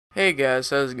Hey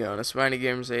guys, how's it going? It's Miney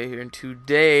Gamers A here, and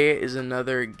today is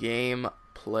another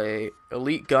gameplay,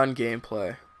 Elite Gun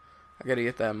gameplay. I gotta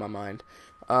get that in my mind.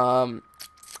 Um,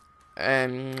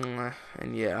 and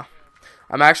yeah,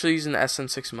 I'm actually using the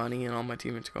SN6 money, and all my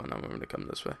teammates are going, I'm going to come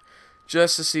this way,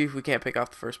 just to see if we can't pick off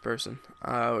the first person.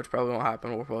 Which probably won't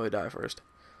happen. We'll probably die first.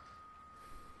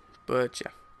 But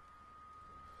yeah.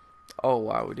 Oh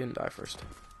wow, we didn't die first.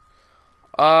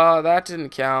 That didn't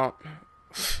count.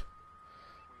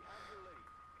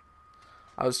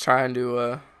 I was trying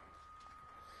to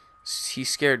he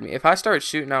scared me. If I started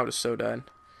shooting, I would have so died.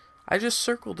 I just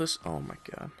circled this. Oh my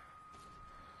god.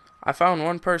 I found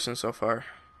one person so far.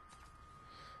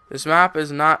 This map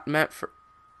is not meant for...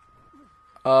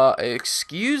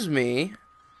 excuse me.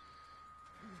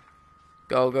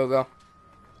 Go, go, go.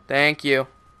 Thank you.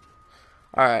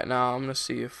 Alright, now I'm gonna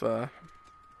see if, come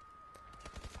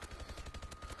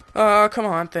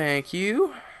on, thank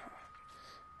you.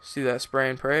 See that spray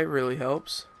and pray? Really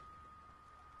helps.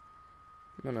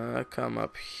 I'm gonna come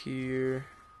up here.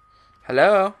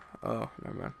 Hello? Oh,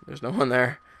 never mind. There's no one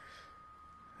there.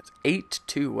 It's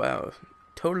 8-2. Wow.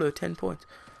 Total of 10 points.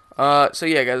 So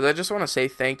yeah, guys, I just want to say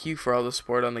thank you for all the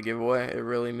support on the giveaway. It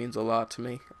really means a lot to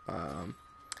me.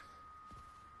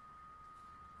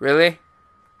 Really?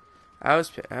 I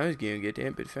was gonna get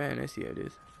that, but fine. I see how it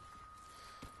is.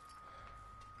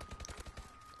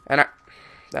 And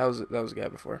that was a guy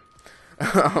before.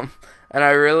 And I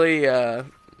really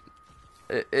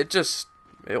it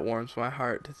warms my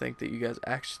heart to think that you guys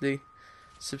actually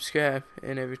subscribe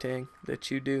and everything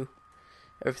that you do.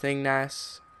 Everything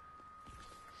nice.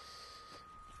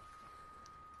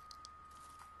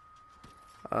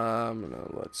 No,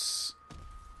 let's...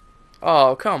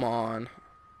 Oh, come on.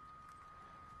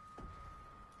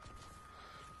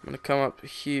 I'm gonna come up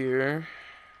here.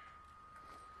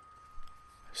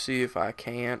 See if I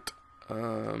can't.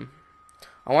 I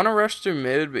want to rush through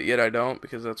mid, but yet I don't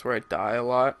because that's where I die a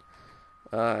lot.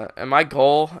 And my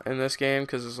goal in this game,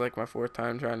 because it's like my fourth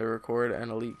time trying to record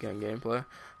an Elite Gun gameplay,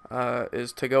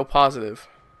 is to go positive.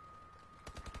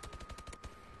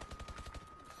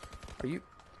 Are you...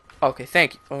 Okay,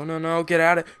 thank you. Oh, no, no, get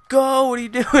out of it. Go! What are you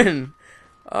doing?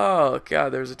 Oh, God,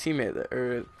 there's a teammate there,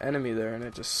 or an enemy there, and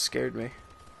it just scared me.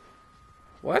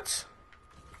 What?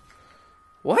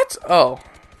 What? Oh.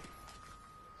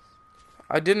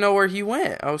 I didn't know where he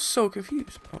went. I was so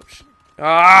confused. Oh, shit.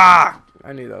 Ah!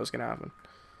 I knew that was going to happen.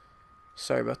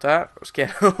 Sorry about that. I was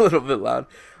getting a little bit loud.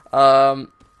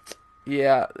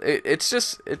 Yeah,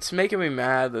 it's making me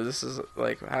mad that this is,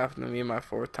 like, happening to me my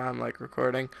fourth time, like,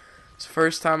 recording. It's the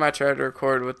first time I tried to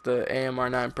record with the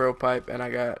AMR9 Pro pipe, and I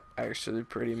got actually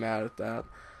pretty mad at that.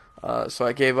 So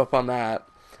I gave up on that.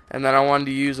 And then I wanted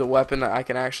to use a weapon that I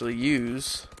can actually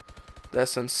use, the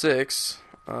SN6,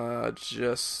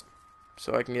 just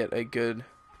so I can get a good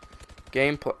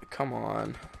gameplay. Come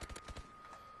on.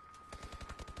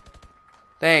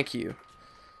 Thank you.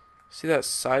 See that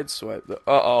side swipe?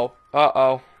 Uh-oh.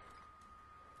 Uh-oh.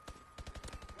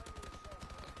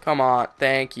 Come on.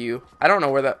 Thank you. I don't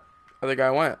know where that other guy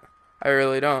went. I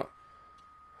really don't.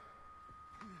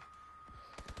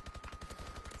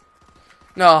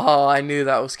 No, I knew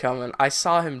that was coming. I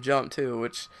saw him jump too,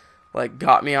 which like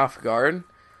got me off guard.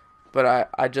 But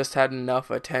I just had enough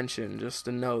attention just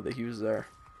to know that he was there.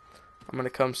 I'm going to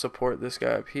come support this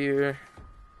guy up here.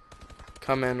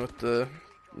 Come in with the...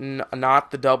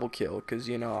 not the double kill, because,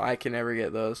 you know, I can never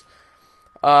get those.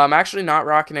 I'm actually not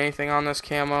rocking anything on this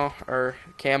camo, or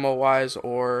camo-wise,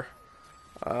 or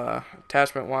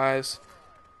attachment-wise.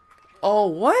 Oh,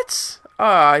 what? Oh,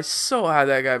 I so had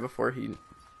that guy before he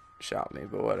shot me,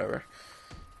 but whatever.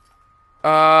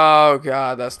 Oh,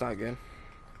 God, that's not good.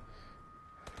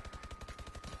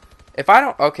 If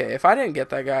I didn't get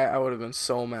that guy, I would have been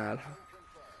so mad.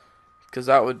 Because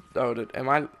that would, am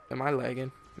I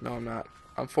lagging? No, I'm not.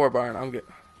 I'm 4-barring. I'm good.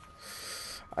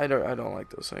 I don't like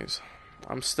those things.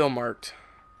 I'm still marked.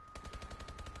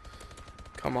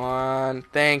 Come on.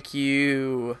 Thank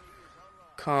you.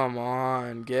 Come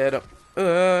on. Get him.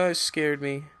 It scared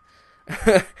me.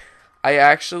 I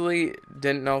actually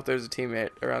didn't know if there's a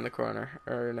teammate around the corner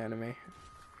or an enemy.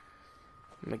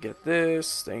 I'm gonna get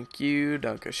this. Thank you.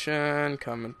 Dankeschön.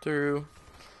 Coming through.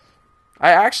 I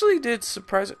actually did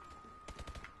surprisingly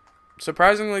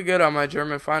good on my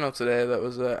German final today. That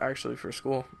was actually for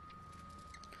school.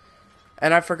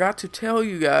 And I forgot to tell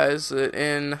you guys that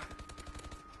in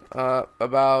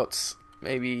about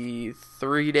maybe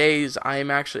 3 days, I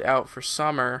am actually out for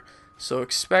summer. So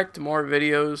expect more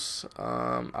videos.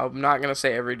 I'm not going to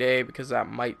say every day because that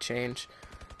might change.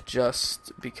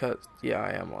 Just because, yeah,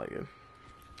 I am lagging.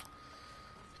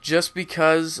 just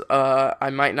because I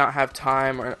might not have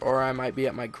time, or I might be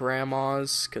at my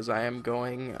grandma's because I am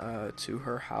going to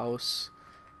her house,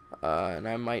 and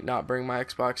I might not bring my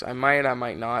Xbox. I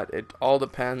might not. It all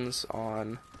depends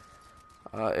on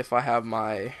if I have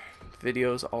my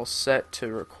videos all set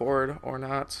to record or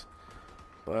not.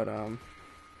 But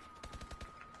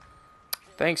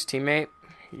thanks, teammate.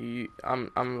 I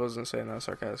wasn't saying that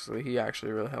sarcastically. He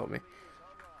actually really helped me.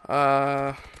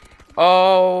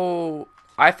 Oh,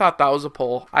 I thought that was a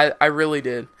pole. I really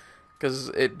did, because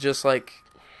it just like,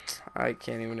 I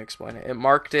can't even explain it. It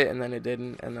marked it and then it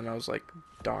didn't, and then I was like,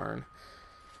 darn.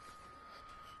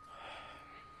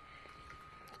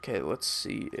 Okay, let's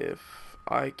see if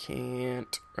I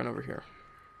can't run over here.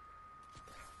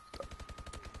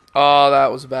 Oh,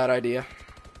 that was a bad idea.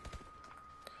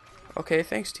 Okay,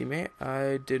 thanks, teammate.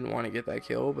 I didn't want to get that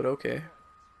kill, but okay.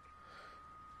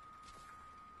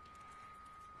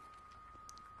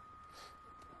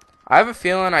 I have a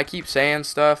feeling I keep saying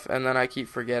stuff and then I keep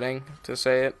forgetting to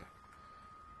say it.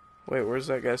 Wait, where's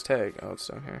that guy's tag? Oh, it's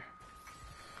down here.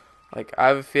 Like, I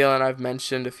have a feeling I've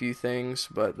mentioned a few things,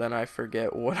 but then I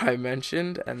forget what I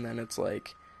mentioned, and then it's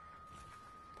like,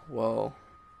 well...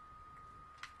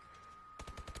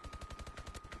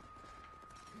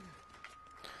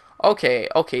 Okay,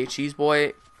 cheese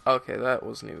boy. Okay, that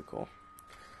wasn't even cool.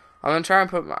 I'm gonna try and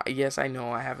put my... Yes, I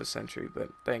know I have a sentry, but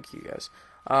thank you guys.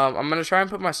 I'm gonna try and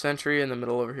put my sentry in the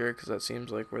middle over here, because that seems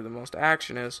like where the most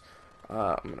action is.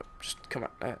 I'm gonna just... Come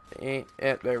on.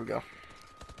 There we go.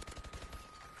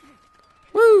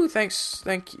 Woo! Thanks.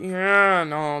 Thank you. Yeah,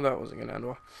 no, that wasn't gonna end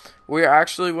well. We're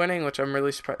actually winning, which I'm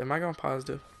really surprised. Am I going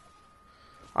positive?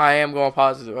 I am going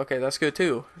positive. Okay, that's good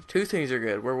too. Two things are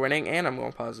good. We're winning and I'm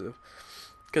going positive.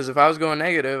 Because if I was going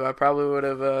negative, I probably would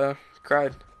have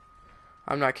cried.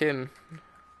 I'm not kidding.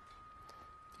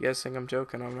 You guys think I'm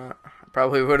joking? I'm not. I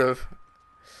probably would have.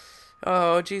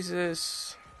 Oh,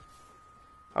 Jesus.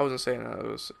 I wasn't saying that. It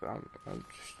was.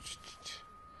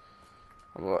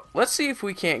 Let's see if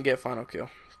we can't get final kill.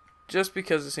 Just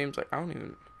because it seems like I don't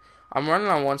even... I'm running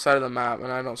on one side of the map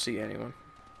and I don't see anyone.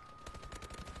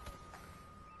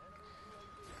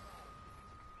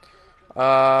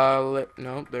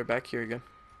 Nope, they're back here again.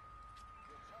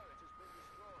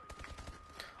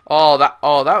 Oh, that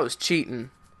was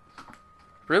cheating.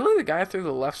 Really? The guy through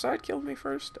the left side killed me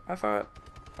first? I thought...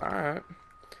 Alright.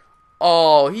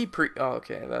 Oh, oh,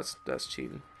 okay, that's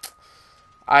cheating.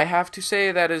 I have to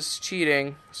say that is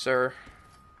cheating, sir.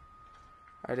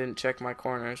 I didn't check my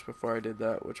corners before I did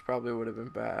that, which probably would have been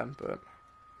bad, but...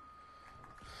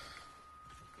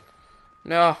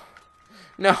 No.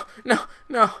 No, no,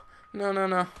 no, no, no,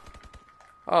 no.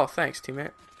 Oh, thanks,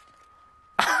 teammate.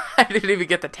 I didn't even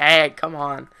get the tag, come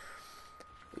on.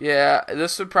 Yeah,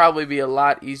 this would probably be a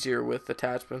lot easier with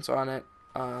attachments on it,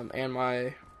 and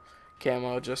my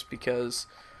camo, just because...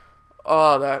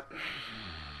 Oh, that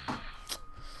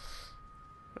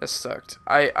sucked.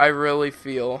 I really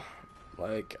feel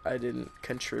like I didn't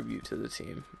contribute to the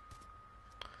team.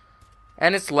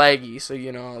 And it's laggy, so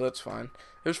you know, that's fine.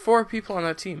 There's 4 people on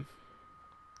that team.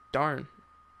 Darn.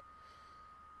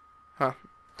 Huh.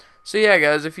 So yeah,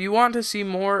 guys, if you want to see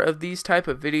more of these type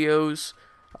of videos,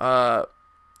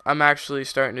 I'm actually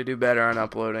starting to do better on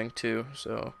uploading too.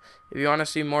 So if you want to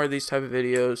see more of these type of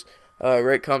videos,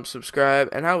 rate, comment, subscribe,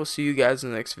 and I will see you guys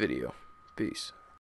in the next video. Peace.